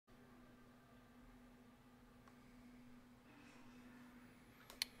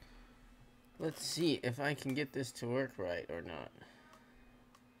Let's see if I can get this to work right or not.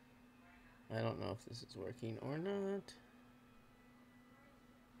 I don't know if this is working or not.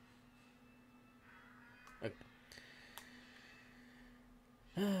 Okay.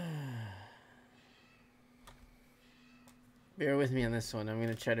 Bear with me on this one. I'm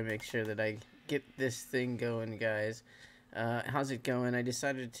going to try to make sure that I get this thing going, guys. How's it going? I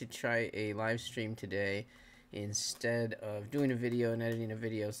decided to try a live stream today instead of doing a video and editing a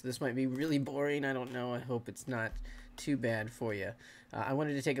video. So this might be really boring. I don't know. I hope it's not too bad for you. I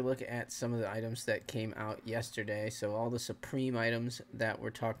wanted to take a look at some of the items that came out yesterday. So all the Supreme items that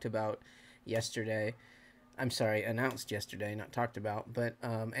were talked about yesterday. I'm sorry, announced yesterday, not talked about, but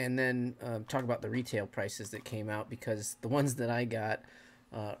and then talk about the retail prices that came out, because the ones that I got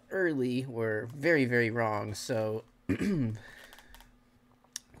early were very, very wrong. So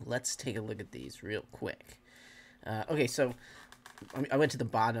let's take a look at these real quick. Okay, so I went to the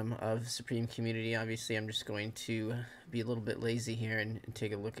bottom of Supreme Community. Obviously, I'm just going to be a little bit lazy here and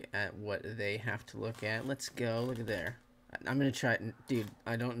take a look at what they have to look at. Let's go. Look at there. I'm going to try it. Dude,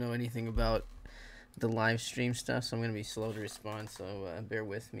 I don't know anything about the live stream stuff, so I'm going to be slow to respond, so bear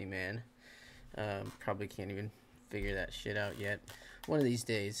with me, man. Probably can't even figure that shit out yet. One of these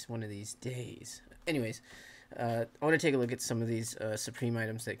days. Anyways, I want to take a look at some of these Supreme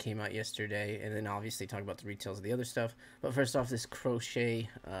items that came out yesterday, and then obviously talk about the retails of the other stuff. But first off, this crochet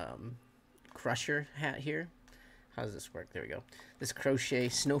crusher hat here. How does this work? There we go. This crochet,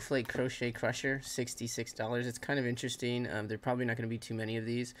 snowflake crochet crusher, $66. It's kind of interesting. There are probably not going to be too many of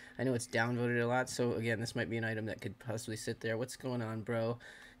these. I know it's downvoted a lot, so again, this might be an item that could possibly sit there. What's going on, bro?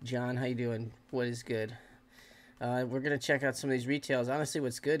 John, how you doing? What is good? We're going to check out some of these retails. Honestly,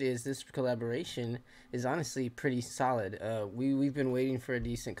 what's good is this collaboration is honestly pretty solid. We've been waiting for a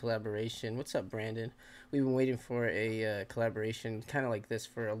decent collaboration. What's up, Brandon? We've been waiting for a collaboration kind of like this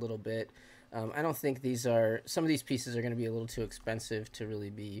for a little bit. I don't think some of these pieces are going to be a little too expensive to really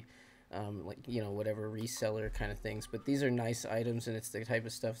be like, you know, whatever reseller kind of things. But these are nice items, and it's the type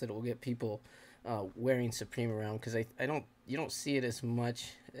of stuff that will get people wearing Supreme around, because you don't see it as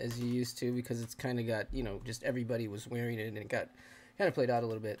much as you used to, because it's kind of got, you know, just everybody was wearing it, and it got kind of played out a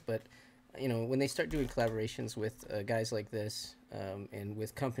little bit. But, you know, when they start doing collaborations with guys like this and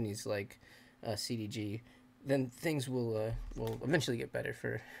with companies like CDG, then things will eventually get better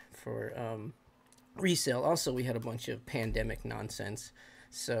for resale. Also, we had a bunch of pandemic nonsense,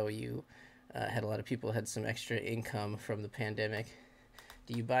 so you had a lot of people had some extra income from the pandemic.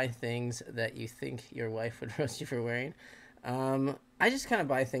 Do you buy things that you think your wife would roast you for wearing? I just kind of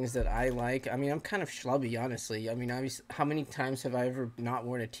buy things that I like. I mean, I'm kind of schlubby, honestly. I mean, obviously, how many times have I ever not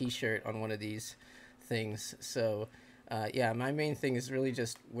worn a t-shirt on one of these things? So yeah, my main thing is really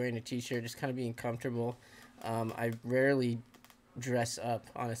just wearing a t-shirt, just kind of being comfortable. I rarely dress up,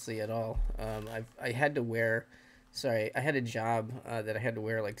 honestly, at all. I had to wear, I had a job that I had to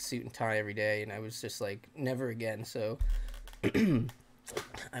wear like suit and tie every day, and I was just like, never again. So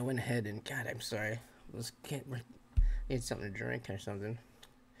I went ahead and, God, I'm sorry, need something to drink or something.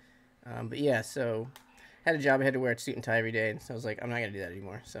 But yeah, so had a job, I had to wear a suit and tie every day, and so I was like, I'm not gonna do that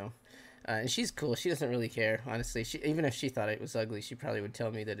anymore. So and she's cool. She doesn't really care, honestly. Even if she thought it was ugly, she probably would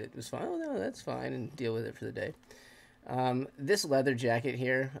tell me that it was fine. Oh, no, that's fine, and deal with it for the day. This leather jacket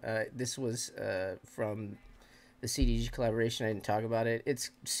here, this was from the CDG collaboration. I didn't talk about it. It's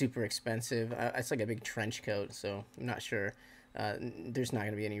super expensive. It's like a big trench coat, so I'm not sure. There's not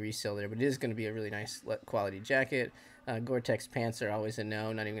going to be any resale there, but it is going to be a really nice quality jacket. Gore-Tex pants are always a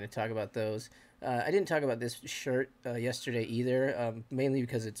no. Not even going to talk about those. I didn't talk about this shirt yesterday either, mainly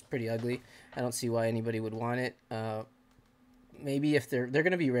because it's pretty ugly. I don't see why anybody would want it. Maybe if they're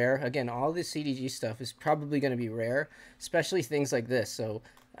going to be rare. Again, all this CDG stuff is probably going to be rare, especially things like this. So,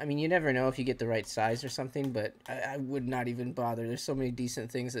 I mean, you never know if you get the right size or something, but I would not even bother. There's so many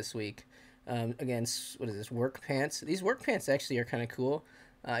decent things this week. Again, what is this? Work pants. These work pants actually are kind of cool.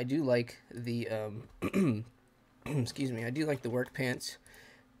 I do like the excuse me. I do like the work pants.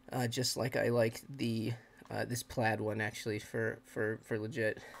 Just like I like the this plaid one, actually, for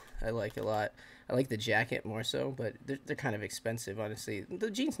legit. I like a lot. I like the jacket more so, but they're kind of expensive, honestly. The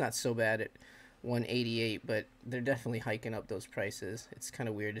jeans not so bad at $188, but they're definitely hiking up those prices. It's kind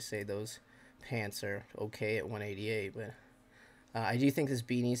of weird to say those pants are okay at $188, but I do think this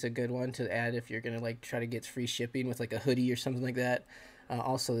beanie's a good one to add if you're gonna like try to get free shipping with like a hoodie or something like that.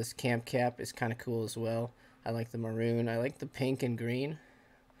 Also, this camp cap is kind of cool as well. I like the maroon. I like the pink and green.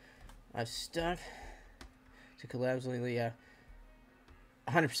 I've stuck to collabs lately, yeah.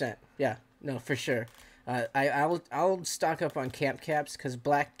 100%, yeah, no, for sure. I'll stock up on camp caps, because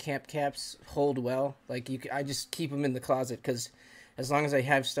black camp caps hold well. Like I just keep them in the closet, because as long as I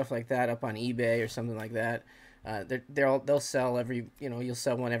have stuff like that up on eBay or something like that, they'll sell every, you'll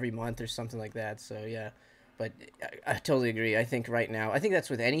sell one every month or something like that. So yeah, but I totally agree. I think right now, I think that's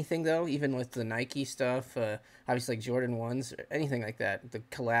with anything though, even with the Nike stuff, obviously like Jordan 1s, or anything like that. The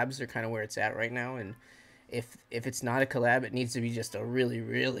collabs are kind of where it's at right now, and if it's not a collab, it needs to be just a really,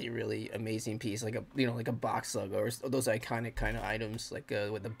 really, really amazing piece, like a box logo or those iconic kind of items, like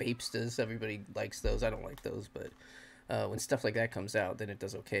with the Bapestas. Everybody likes those. I don't like those, but when stuff like that comes out, then it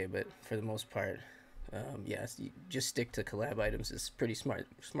does okay. But for the most part, yes, you just stick to collab items is pretty smart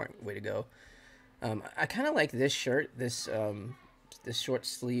way to go. I kind of like this shirt, this short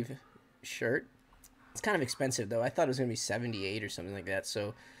sleeve shirt. It's kind of expensive though. I thought it was gonna be 78 or something like that.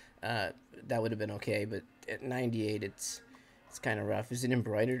 So that would have been okay, but at 98, it's kind of rough. Is it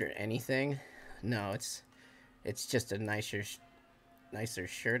embroidered or anything? No, it's just a nicer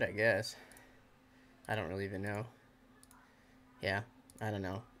shirt, I guess. I don't really even know. Yeah, I don't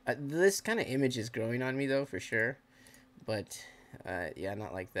know. This kind of image is growing on me though, for sure. But yeah,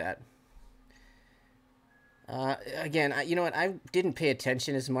 not like that. Again, you know what? I didn't pay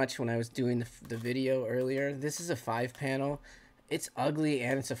attention as much when I was doing the video earlier. This is a 5-panel. It's ugly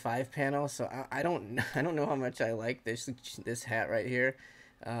and it's a 5-panel, so I don't know how much I like this hat right here.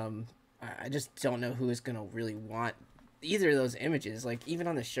 I just don't know who is gonna really want either of those images, like even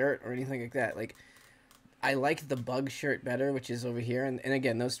on the shirt or anything like that. Like I like the bug shirt better, which is over here, and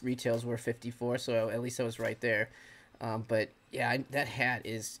again, those retails were 54, so at least I was right there. But yeah, that hat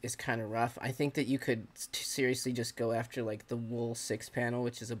is kind of rough. I think that you could seriously just go after like the wool 6-panel,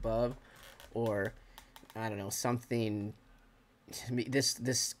 which is above, or I don't know, something.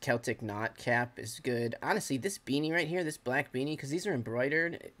 This Celtic knot cap is good. Honestly, this beanie right here, this black beanie, because these are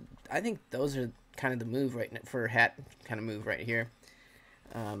embroidered, I think those are kind of the move right now for a hat kind of move right here.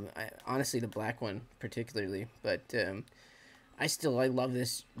 Honestly, the black one particularly, but I love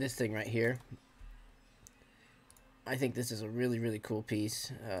this thing right here. I think this is a really, really cool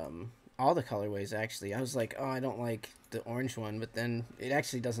piece. All the colorways, actually. I was like, oh, I don't like the orange one, but then it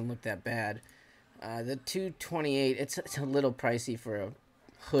actually doesn't look that bad. The 228, it's a little pricey for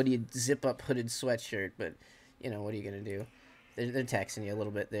a zip-up hooded sweatshirt, but, what are you going to do? They're taxing you a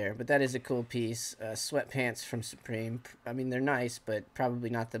little bit there, but that is a cool piece. Sweatpants from Supreme. I mean, they're nice, but probably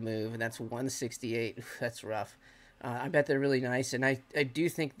not the move, and that's 168. That's rough. I bet they're really nice, and I do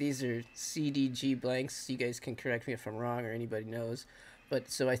think these are CDG blanks. You guys can correct me if I'm wrong or anybody knows, but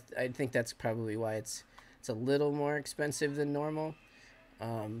so I think that's probably why it's a little more expensive than normal.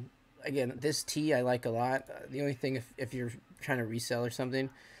 Again, this tee I like a lot. The only thing, if you're trying to resell or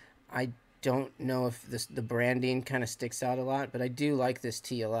something, I don't know if the branding kind of sticks out a lot, but I do like this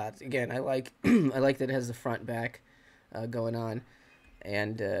tee a lot. Again, I like I like that it has the front back going on,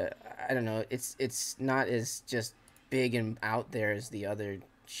 and I don't know, it's not as just big and out there as the other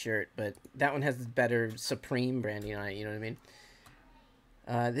shirt, but that one has better Supreme branding on it. You know what I mean?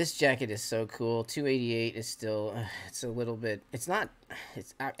 This jacket is so cool. 288 is still, it's a little bit, it's not,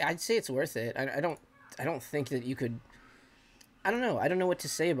 I'd say it's worth it. I don't think that you could, I don't know what to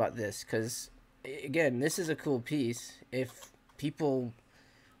say about this, because, again, this is a cool piece. If people,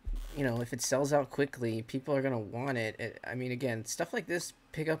 if it sells out quickly, people are going to want it. I mean, again, stuff like this,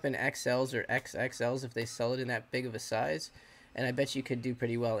 pick up in XLs or XXLs if they sell it in that big of a size, and I bet you could do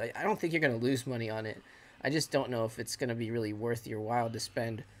pretty well. I don't think you're going to lose money on it. I just don't know if it's going to be really worth your while to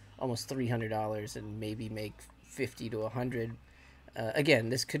spend almost $300 and maybe make 50 to 100. Again,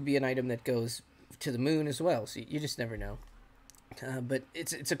 this could be an item that goes to the moon as well, so you just never know. But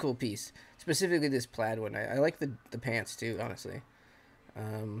it's a cool piece, specifically this plaid one. I like the pants too, honestly.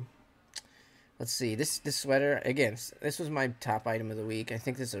 Let's see, this sweater, again, this was my top item of the week. I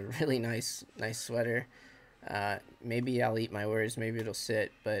think this is a really nice sweater. Maybe I'll eat my words, maybe it'll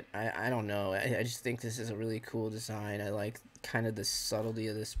sit, but I don't know. I just think this is a really cool design. I like kind of the subtlety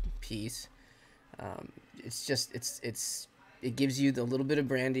of this piece. It's just, it gives you the little bit of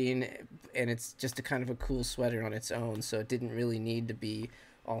branding, and it's just a kind of a cool sweater on its own, so it didn't really need to be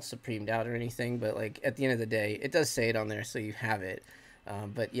all Supremed out or anything, but like at the end of the day, it does say it on there, so you have it.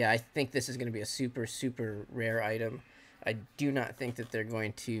 But yeah, I think this is going to be a super, super rare item. I do not think that they're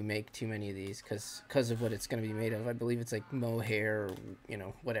going to make too many of these because of what it's going to be made of. I believe it's like mohair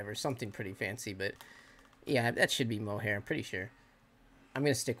or, whatever, something pretty fancy. But yeah, that should be mohair. I'm pretty sure. I'm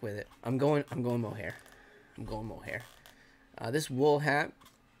going to stick with it. I'm going mohair. I'm going mohair. This wool hat,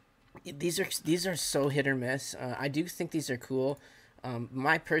 these are so hit or miss. I do think these are cool.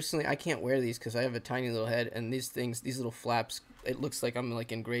 Personally, I can't wear these because I have a tiny little head, and these little flaps, it looks like I'm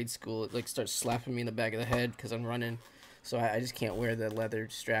like in grade school. It like starts slapping me in the back of the head because I'm running. so I just can't wear the leather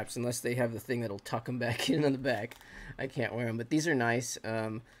straps unless they have the thing that'll tuck them back in on the back. I can't wear them, but these are nice.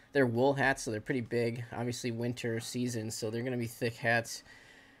 They're wool hats, so they're pretty big. Obviously, winter season, so they're gonna be thick hats.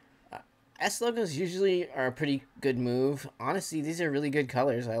 S logos usually are a pretty good move. Honestly, these are really good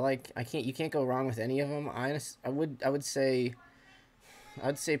colors. You can't go wrong with any of them. I would say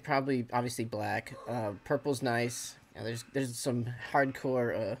probably obviously black. Purple's nice. There's some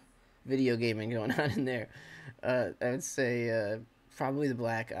hardcore video gaming going on in there. I would say probably the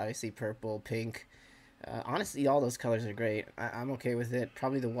black, obviously purple, pink. Honestly, all those colors are great. I'm okay with it.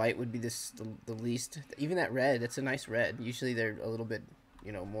 Probably the white would be the least. Even that red, it's a nice red. Usually they're a little bit,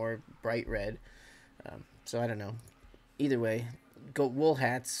 more bright red. So I don't know. Either way, go wool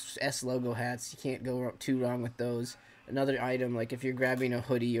hats, S logo hats. You can't go too wrong with those. Another item, like if you're grabbing a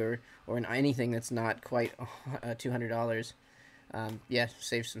hoodie or anything that's not quite $200, yeah,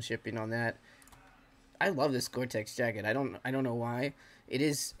 save some shipping on that. I love this Gore-Tex jacket. I don't know why.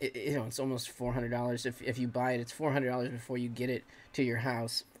 It's almost $400. If you buy it, it's $400 before you get it to your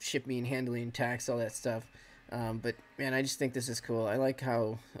house. Shipping, handling, tax, all that stuff. But man, I just think this is cool. I like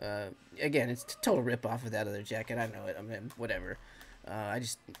how, again, it's a total rip-off of that other jacket. I know it. I mean, whatever. I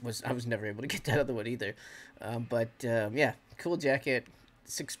was never able to get that other one either. Yeah, cool jacket.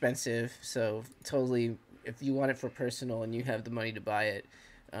 It's expensive, so totally, if you want it for personal and you have the money to buy it,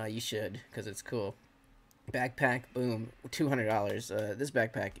 you should, because it's cool. Backpack, boom, $200. This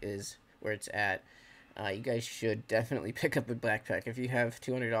backpack is where it's at. You guys should definitely pick up a backpack. If you have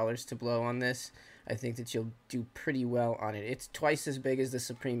 $200 to blow on this, I think that you'll do pretty well on it. It's twice as big as the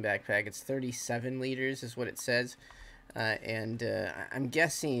Supreme backpack. It's 37 liters is what it says. I'm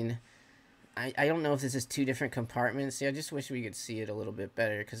guessing, I don't know if this is two different compartments. See, I just wish we could see it a little bit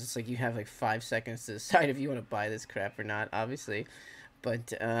better, because it's like you have like 5 seconds to decide if you want to buy this crap or not, obviously.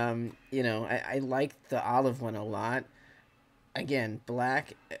 But, I like the olive one a lot. Again,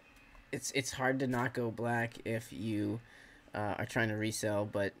 black, it's hard to not go black if you are trying to resell,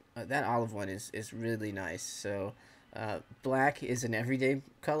 but that olive one is really nice. So, black is an everyday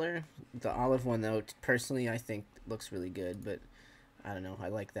color. The olive one, though, personally, I think looks really good, but I don't know. I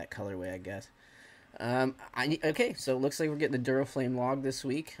like that colorway, I guess. Okay, so it looks like we're getting the Duraflame log this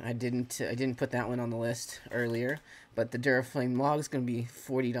week. I didn't put that one on the list earlier, but the Duraflame log is going to be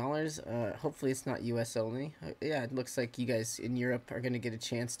 $40. Hopefully it's not US only. Yeah, it looks like you guys in Europe are going to get a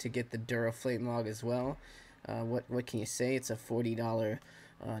chance to get the Duraflame log as well. What can you say? It's a $40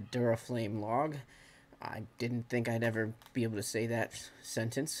 Duraflame log. I didn't think I'd ever be able to say that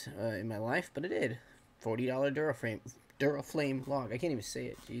sentence in my life, but I did. $40 Duraflame log. I can't even say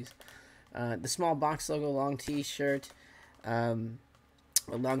it. Jeez. The small box logo long t-shirt, a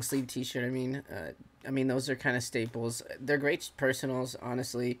long sleeve t-shirt. I mean those are kind of staples. They're great personals,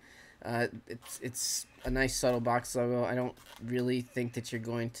 honestly. It's a nice subtle box logo. I don't really think that you're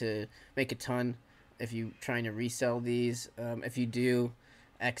going to make a ton if you're trying to resell these. If you do,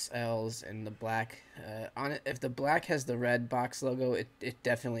 XLs and the black on it. If the black has the red box logo, it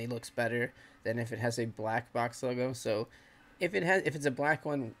definitely looks better than if it has a black box logo. So if it's a black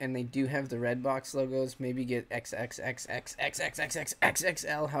one and they do have the red box logos, maybe get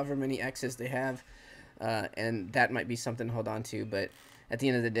XXXXXXXXXXL, however many X's they have, and that might be something to hold on to. But at the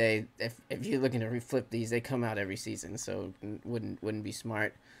end of the day, if you're looking to reflip these, they come out every season, so wouldn't be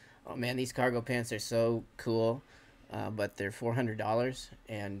smart. Oh man, these cargo pants are so cool, but they're $400,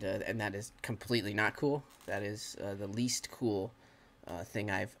 and that is completely not cool. That is the least cool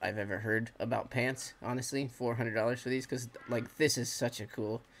thing I've ever heard about pants, honestly. $400 for these, because like this is such a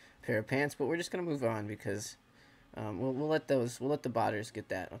cool pair of pants. But we're just gonna move on, because we'll let the botters get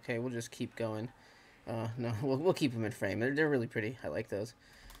that. Okay, we'll just keep going. No, we'll keep them in frame. They're really pretty. I like those.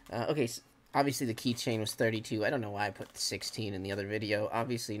 Okay, so obviously the keychain was $32. I don't know why I put 16 in the other video.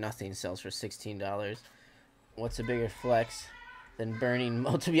 Obviously nothing sells for $16. What's a bigger flex than burning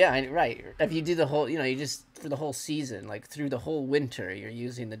multiple? Yeah, right. If you do the whole, you just for the whole season, like through the whole winter, you're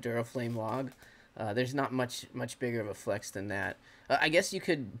using the Duraflame log. There's not much bigger of a flex than that. I guess you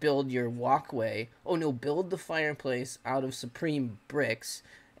could build your walkway. Oh no, build the fireplace out of Supreme bricks,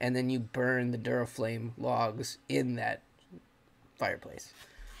 and then you burn the Duraflame logs in that fireplace.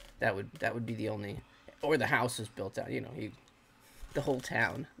 That would be the only, or the house is built out. The whole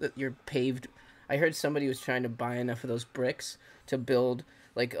town. You're paved. I heard somebody was trying to buy enough of those bricks to build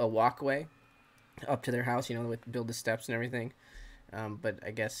like a walkway up to their house, build the steps and everything. But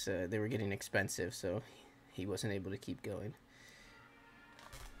I guess they were getting expensive, so he wasn't able to keep going.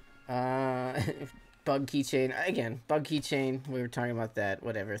 Bug keychain. Again, bug keychain. We were talking about that.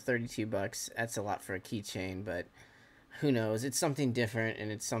 Whatever, $32. That's a lot for a keychain, but who knows? It's something different, and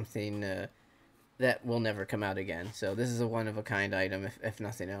it's something that will never come out again. So this is a one-of-a-kind item, if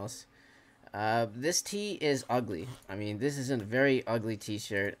nothing else. This tee is ugly. I mean, this is a very ugly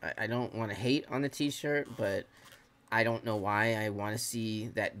t-shirt. I don't want to hate on the t-shirt, but I don't know why I want to see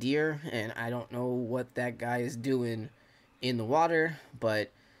that deer, and I don't know what that guy is doing in the water,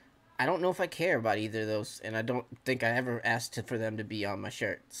 but I don't know if I care about either of those, and I don't think I ever asked for them to be on my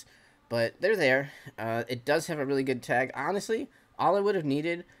shirts. But they're there. It does have a really good tag. Honestly, all I would have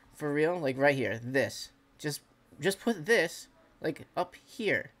needed, for real, like right here, this. Just put this, like, up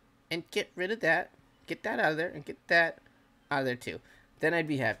here, and get rid of that. Get that out of there, and get that out of there too. Then I'd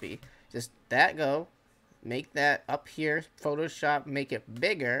be happy. Just that go. Make that up here, Photoshop, make it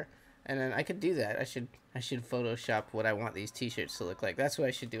bigger, and then I could do that. I should Photoshop what I want these t-shirts to look like. That's what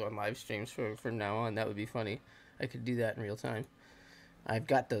I should do on live streams from now on. That would be funny. I could do that in real time. I've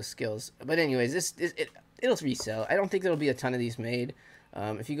got those skills. But anyways, it'll resell. I don't think there'll be a ton of these made.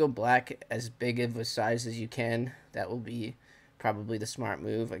 If you go black as big of a size as you can, that will be probably the smart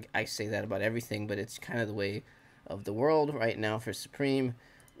move. I say that about everything, but it's kind of the way of the world right now for Supreme.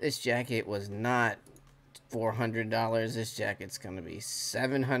 This jacket was not $400. This jacket's gonna be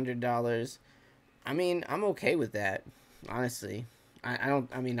 $700. I mean, I'm okay with that, honestly. I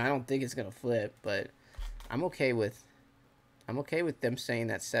don't think it's gonna flip, but I'm okay with them saying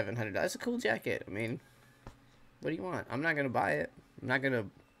that $700. It's a cool jacket. I mean, what do you want? I'm not gonna buy it.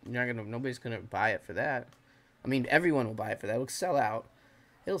 Nobody's gonna buy it for that. I mean, everyone will buy it for that. It'll sell out.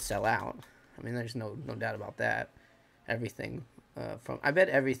 It'll sell out. I mean, there's no doubt about that. Everything I bet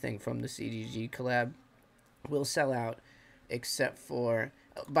everything from the CDG collab will sell out, except for.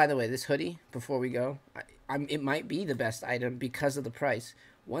 By the way, this hoodie. Before we go, it might be the best item because of the price.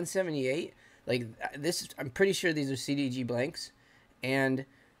 $178. Like this, I'm pretty sure these are CDG blanks, and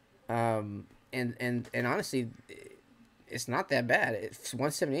honestly, it's not that bad. It's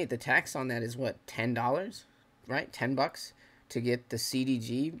 $178. The tax on that is what, $10, right? $10 to get the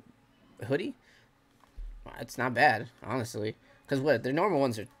CDG hoodie. It's not bad, honestly, because what their normal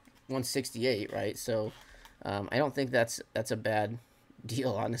ones are $168, right? So, I don't think that's a bad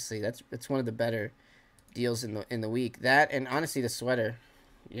deal. Honestly, it's one of the better deals in the week. That, and honestly, the sweater.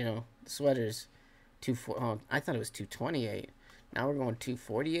 The sweater's I thought it was $228. Now we're going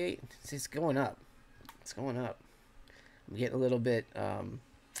 $248. It's going up. It's going up. I'm getting a little bit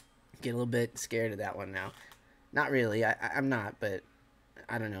scared of that one now. Not really. I'm not, but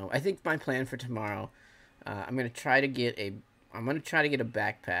I don't know. I think my plan for tomorrow, I'm gonna try to get a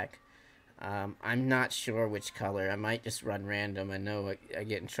backpack. I'm not sure which color. I might just run random. I know I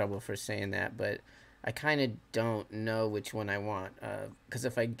get in trouble for saying that, but I kind of don't know which one I want. Because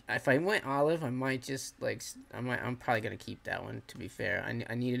if I went olive, I might just I'm probably gonna keep that one. To be fair,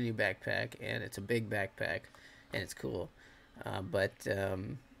 I need a new backpack, and it's a big backpack, and it's cool.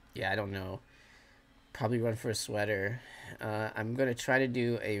 Yeah, I don't know. Probably run for a sweater. I'm gonna try to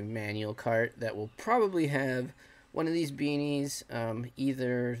do a manual cart that will probably have one of these beanies.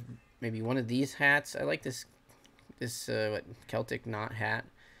 Either maybe one of these hats. I like this Celtic knot hat.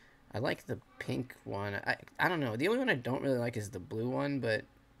 I like the pink one. I don't know. The only one I don't really like is the blue one, but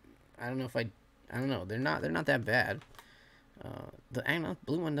I don't know if I don't know. They're not that bad. The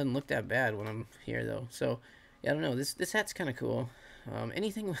blue one doesn't look that bad when I'm here though. So yeah, I don't know. This hat's kind of cool. Any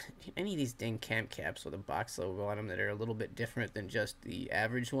of these dang camp caps with a box logo on them that are a little bit different than just the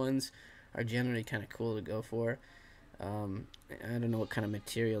average ones are generally kind of cool to go for. I don't know what kind of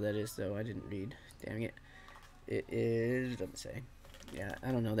material that is though. I didn't read. Dang it. It is, doesn't say. Yeah,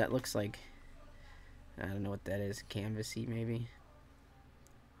 I don't know. That looks like, I don't know what that is. Canvasy maybe.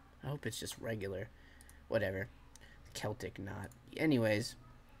 I hope it's just regular. Whatever. Celtic knot. Anyways,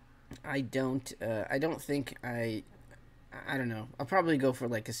 I don't think I don't know. I'll probably go for,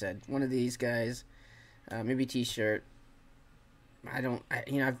 like I said, one of these guys. Maybe t-shirt. I don't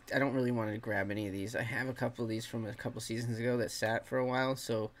really want to grab any of these. I have a couple of these from a couple seasons ago that sat for a while,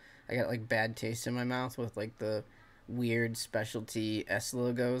 so I got like bad taste in my mouth with like the weird specialty S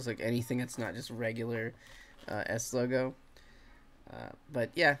logos, like anything that's not just regular S logo. But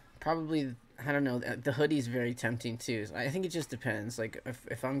yeah, probably, I don't know. The hoodie's very tempting too. I think it just depends. Like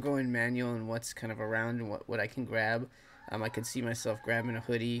if I'm going manual and what's kind of around and what I can grab, I could see myself grabbing a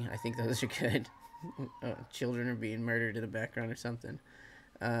hoodie. I think those are good. Children are being murdered in the background or something.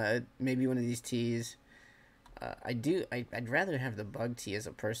 Maybe one of these tees. I'd rather have the bug tee as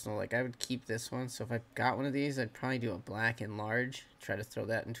a personal. Like I would keep this one. So if I got one of these, I'd probably do a black and large. Try to throw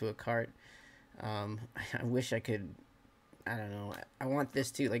that into a cart. I wish I could. I don't know. I want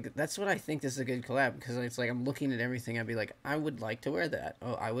this too. Like that's what I think this is a good collab, because it's like I'm looking at everything. I'd be like, I would like to wear that.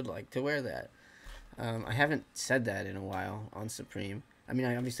 Oh, I would like to wear that. I haven't said that in a while on Supreme. I mean,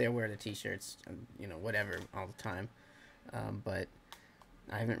 obviously I wear the t-shirts, you know, whatever, all the time. But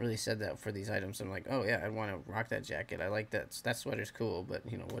I haven't really said that for these items. I'm like, oh yeah, I want to rock that jacket. I like that sweater's cool, but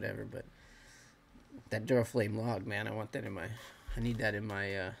you know, whatever. But that Duraflame log, man, I want that in my. I need that in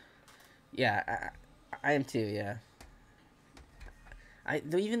my. Yeah, I am too. Yeah.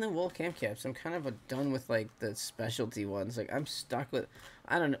 Even the wool camp caps, I'm kind of done with like the specialty ones. Like I'm stuck with.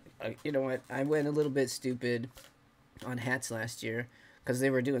 I don't know. You know what? I went a little bit stupid on hats last year because they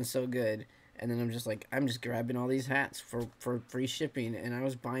were doing so good. And then I'm just like, I'm just grabbing all these hats for free shipping. And I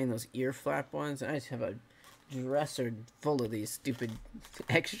was buying those ear flap ones. And I just have a dresser full of these stupid,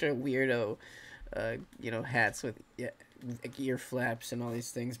 extra weirdo, you know, hats with ear flaps and all these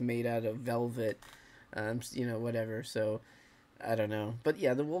things made out of velvet, you know, whatever. So I don't know. But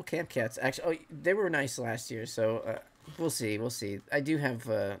yeah, the wool camp cats, actually, oh, they were nice last year. So we'll see. We'll see. I do have,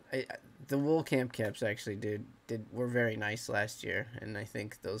 the wool camp caps actually were very nice last year. And I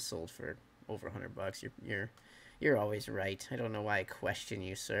think those sold for over $100. You're always right. I don't know why I question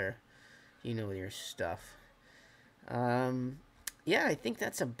you, sir. You know your stuff. Yeah, I think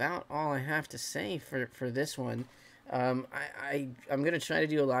that's about all I have to say for this one. I'm gonna try to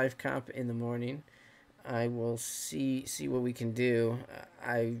do a live comp in the morning. I will see what we can do.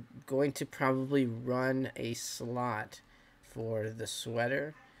 I'm going to probably run a slot for the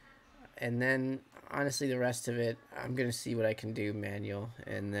sweater, and then honestly the rest of it I'm gonna see what I can do manual,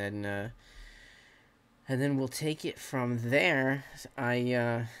 and then we'll take it from there.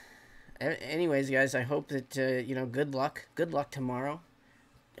 Anyways, guys, I hope that you know, good luck tomorrow.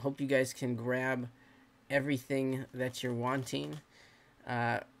 Hope you guys can grab everything that you're wanting.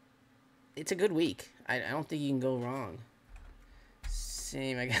 It's a good week. I don't think you can go wrong.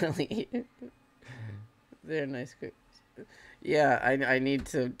 Same, I gotta leave. They're nice. Yeah, I need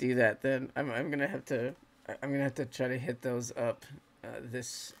to do that. Then I'm gonna have to try to hit those up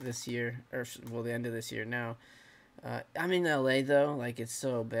this year, or well, the end of this year now. I'm in LA though. Like it's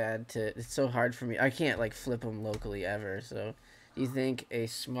so hard for me. I can't like flip them locally ever. So, do you think a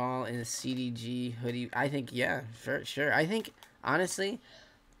small in a CDG hoodie? I think yeah, for sure. I think honestly,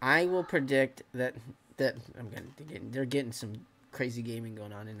 I will predict that they're getting some crazy gaming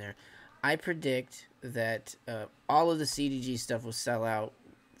going on in there. I predict that all of the CDG stuff will sell out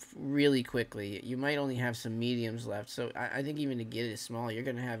really quickly. You might only have some mediums left. So I think even to get it small, you're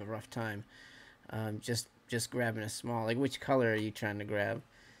gonna have a rough time. Just grabbing a small, like which color are you trying to grab?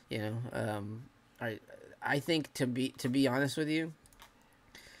 You know, I think to be honest with you,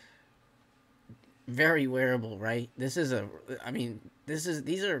 very wearable, right? These are hoodies.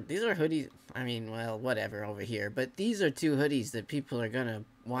 I mean, well, whatever over here, but these are two hoodies that people are gonna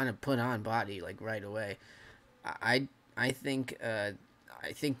want to put on body like right away. I think that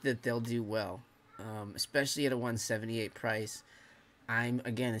they'll do well, especially at a 178 price. I'm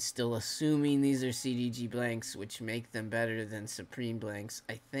again still assuming these are CDG blanks, which make them better than Supreme blanks.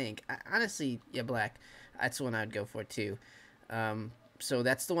 I think. Honestly, yeah, black. That's one I'd go for too. So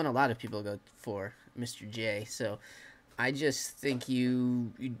that's the one a lot of people go for, Mr. J. So I just think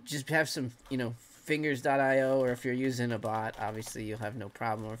you just have some, you know, fingers.io, or if you're using a bot, obviously you'll have no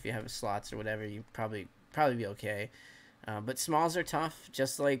problem. Or if you have slots or whatever, you probably be okay. But smalls are tough,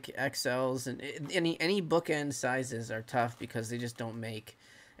 just like XLs, and any bookend sizes are tough because they just don't make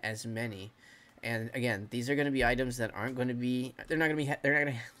as many. And again, these are going to be items that aren't going to be. They're not going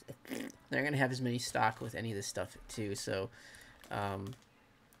to have as many stock with any of this stuff too. So,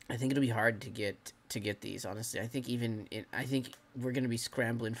 I think it'll be hard to get these. Honestly, I think I think we're going to be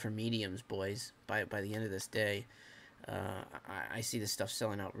scrambling for mediums, boys. By the end of this day, I see this stuff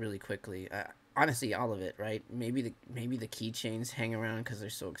selling out really quickly. Honestly, all of it, right? Maybe the keychains hang around because they're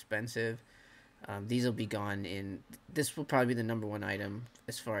so expensive. These will be gone this will probably be the #1 item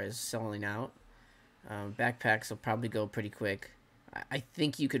as far as selling out. Backpacks will probably go pretty quick. I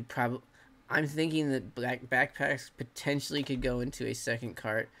think you could probably. I'm thinking that backpacks potentially could go into a second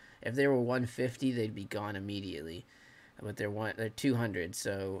cart. If they were 150, they'd be gone immediately. But they're 200.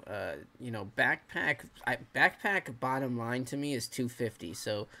 So you know, backpack bottom line to me is 250.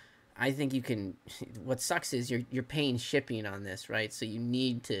 So I think you can. What sucks is you're paying shipping on this, right? So you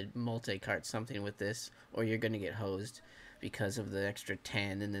need to multi-cart something with this, or you're gonna get hosed because of the extra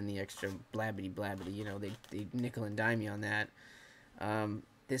 10 and then the extra blabbity. You know, they nickel and dime you on that.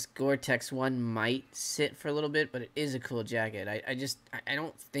 This Gore-Tex one might sit for a little bit, but it is a cool jacket. I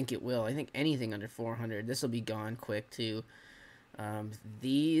don't think it will. I think anything under 400, this will be gone quick too.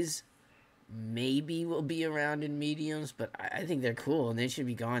 These maybe will be around in mediums, but I think they're cool and they should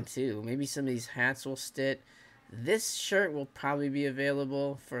be gone too. Maybe some of these hats will sit. This shirt will probably be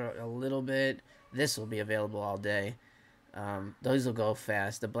available for a little bit. This will be available all day. Those will go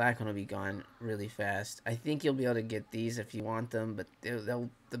fast. The black one will be gone really fast. I think you'll be able to get these if you want them, but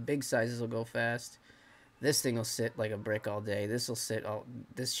the big sizes will go fast. This thing will sit like a brick all day.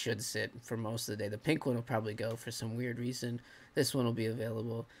 This should sit for most of the day. The pink one will probably go for some weird reason. This one will be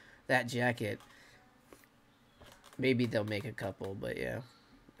available. That jacket, maybe they'll make a couple, but yeah,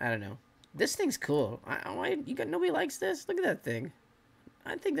 I don't know. This thing's cool. Nobody likes this? Look at that thing.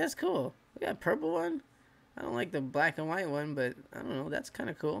 I think that's cool. Look at that purple one. I don't like the black and white one, but I don't know. That's kind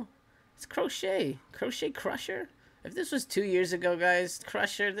of cool. It's crochet. Crochet Crusher. If this was 2 years ago, guys,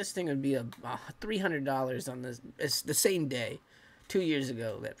 Crusher, this thing would be a $300 on this. It's the same day. 2 years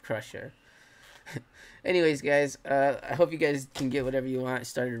ago, that Crusher. Anyways, guys, I hope you guys can get whatever you want. I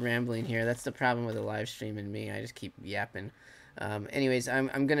started rambling here. That's the problem with the live stream and me. I just keep yapping. Anyways,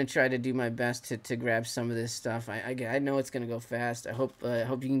 I'm gonna try to do my best to grab some of this stuff. I know it's gonna go fast. I hope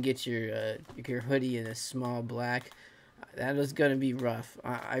you can get your hoodie in a small black. That was gonna be rough.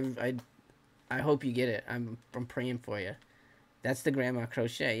 I hope you get it. I'm praying for you. That's the Grandma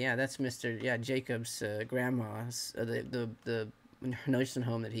Crochet. Yeah, that's Mr. Jacob's grandma's the nursing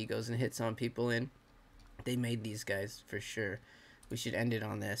home that he goes and hits on people in. They made these guys for sure. We should end it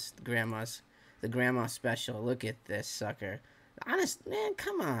on this. The grandma special. Look at this sucker. Honest, man,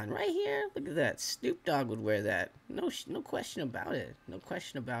 come on. Right here. Look at that. Snoop Dogg would wear that. No question about it. No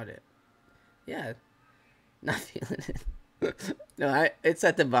question about it. Yeah. Not feeling it. No, it's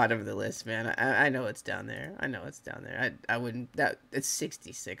at the bottom of the list, man. I know it's down there. I know it's down there. I wouldn't. It's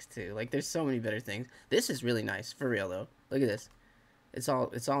 66 too. Like, there's so many better things. This is really nice, for real though. Look at this. It's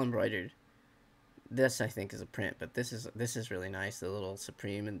all embroidered. This, I think, is a print, but this is really nice. The little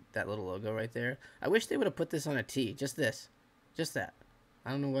Supreme and that little logo right there. I wish they would have put this on a tee. Just this, just that.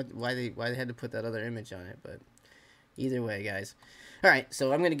 I don't know why they had to put that other image on it, but either way, guys. All right,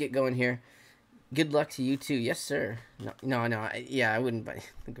 so I'm gonna get going here. Good luck to you too. Yes, sir. No. I wouldn't buy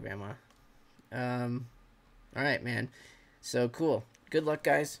the grandma. All right, man. So cool. Good luck,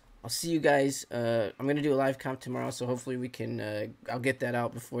 guys. I'll see you guys. I'm going to do a live comp tomorrow, so hopefully we can, I'll get that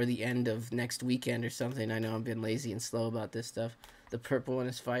out before the end of next weekend or something. I know I've been lazy and slow about this stuff. The purple one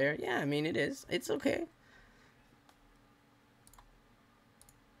is fire. Yeah, I mean, it is. It's okay.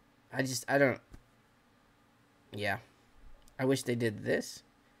 Yeah. I wish they did this.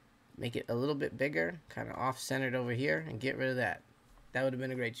 Make it a little bit bigger, kind of off-centered over here, and get rid of that. That would have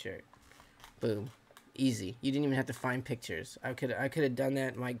been a great shirt. Boom. Easy. You didn't even have to find pictures. I could have done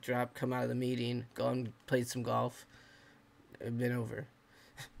that, mic drop, come out of the meeting, gone, played some golf. It'd been over.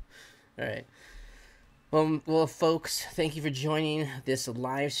 All right. Well, folks, thank you for joining this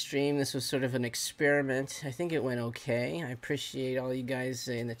live stream. This was sort of an experiment. I think it went okay. I appreciate all you guys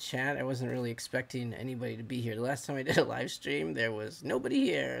in the chat. I wasn't really expecting anybody to be here. The last time I did a live stream, there was nobody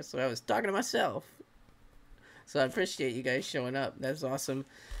here, so I was talking to myself. So I appreciate you guys showing up. That's awesome.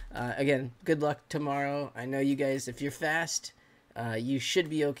 Again, good luck tomorrow. I know you guys, if you're fast, you should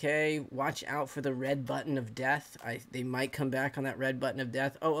be okay. Watch out for the red button of death. They might come back on that red button of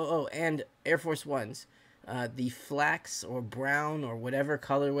death. And Air Force Ones. The flax or brown or whatever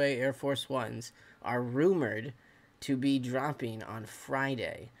colorway Air Force Ones are rumored to be dropping on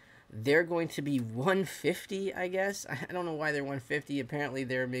Friday. They're going to be 150, I guess. I don't know why they're 150. Apparently,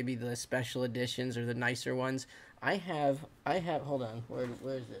 they're maybe the special editions or the nicer ones. I have. Hold on. Where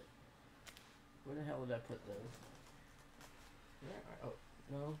is it? Where the hell did I put those? Oh,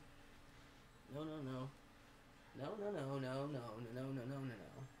 no. No. Where did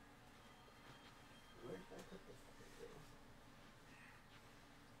I put this fucking thing?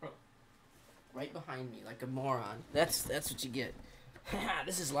 Oh, right behind me, like a moron. That's what you get.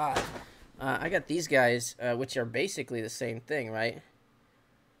 This is live. I got these guys, which are basically the same thing, right?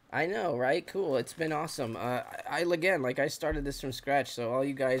 I know, right? Cool. It's been awesome. I started this from scratch, so all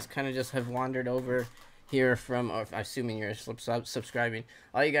you guys kind of just have wandered over here from, or assuming you're subscribing,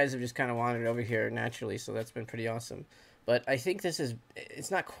 all you guys have just kind of wandered over here naturally, so that's been pretty awesome. But I think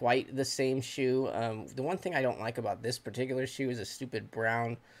it's not quite the same shoe. The one thing I don't like about this particular shoe is a stupid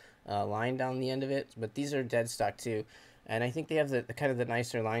brown line down the end of it, but these are dead stock too. And I think they have the kind of the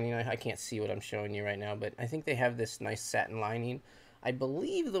nicer lining. I can't see what I'm showing you right now, but I think they have this nice satin lining. I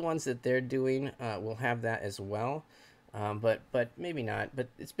believe the ones that they're doing will have that as well, but maybe not. But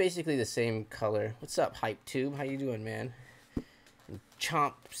it's basically the same color. What's up, Hype Tube? How you doing, man? And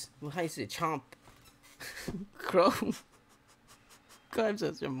Chomps. How you say Chomp? Chrome. God, I'm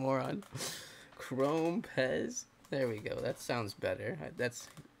such a moron. Chrome Pez. There we go. That sounds better. That's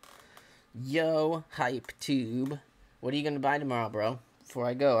Yo Hype Tube. What are you gonna buy tomorrow, bro? Before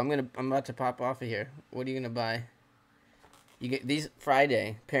I go, I'm about to pop off of here. What are you gonna buy? You get these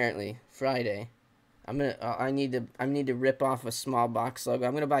Friday, apparently. Friday. I need to rip off a small box logo.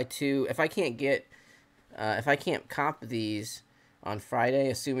 I'm gonna buy 2. If I can't cop these on Friday,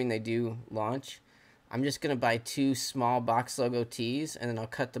 assuming they do launch, I'm just gonna buy 2 small box logo tees, and then I'll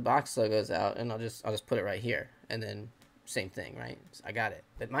cut the box logos out, and I'll just put it right here, and then same thing, right? So I got it.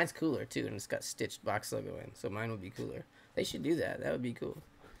 But mine's cooler too, and it's got stitched box logo in, so mine would be cooler. They should do that. That would be cool.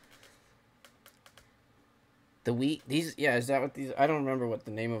 The wheat, these, yeah, is that what these? I don't remember what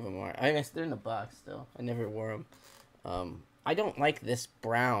the name of them are. I guess they're in the box still. I never wore them. I don't like this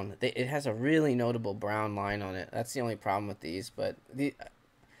brown. It has a really notable brown line on it. That's the only problem with these. But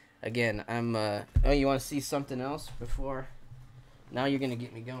again, oh, you want to see something else before? Now you're gonna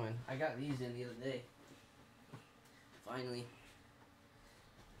get me going. I got these in the other day. Finally.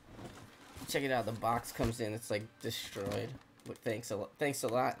 Check it out. The box comes in. It's like destroyed. But thanks a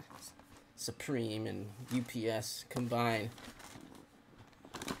lot. Supreme and UPS combined.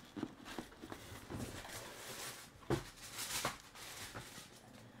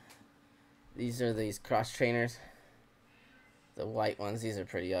 These are these cross trainers. The white ones. These are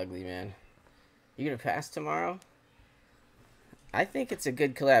pretty ugly, man. You gonna pass tomorrow? I think it's a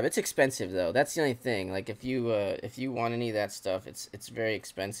good collab. It's expensive though. That's the only thing. Like if you want any of that stuff, it's very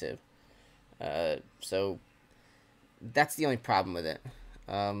expensive. So that's the only problem with it.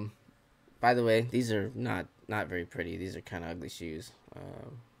 By the way, these are not very pretty. These are kind of ugly shoes.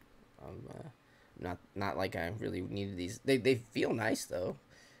 Not like I really needed these. They feel nice though.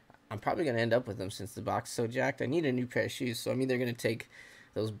 I'm probably gonna end up with them since the box is so jacked. I need a new pair of shoes, so I'm either gonna take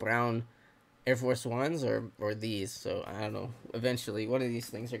those brown Air Force Ones or these. So I don't know. Eventually, one of these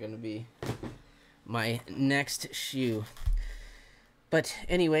things are gonna be my next shoe. But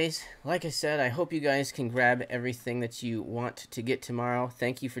anyways, like I said, I hope you guys can grab everything that you want to get tomorrow.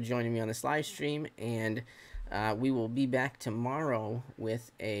 Thank you for joining me on this live stream, and we will be back tomorrow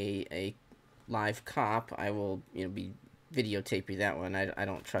with a live cop. I will be videotaping that one. I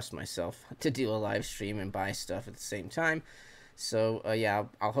don't trust myself to do a live stream and buy stuff at the same time. So yeah,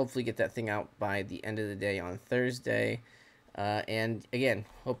 I'll hopefully get that thing out by the end of the day on Thursday. And again,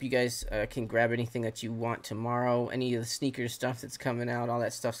 hope you guys can grab anything that you want tomorrow. Any of the sneakers stuff that's coming out, all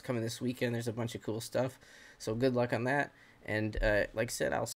that stuff's coming this weekend. There's a bunch of cool stuff. So good luck on that. And like I said, I'll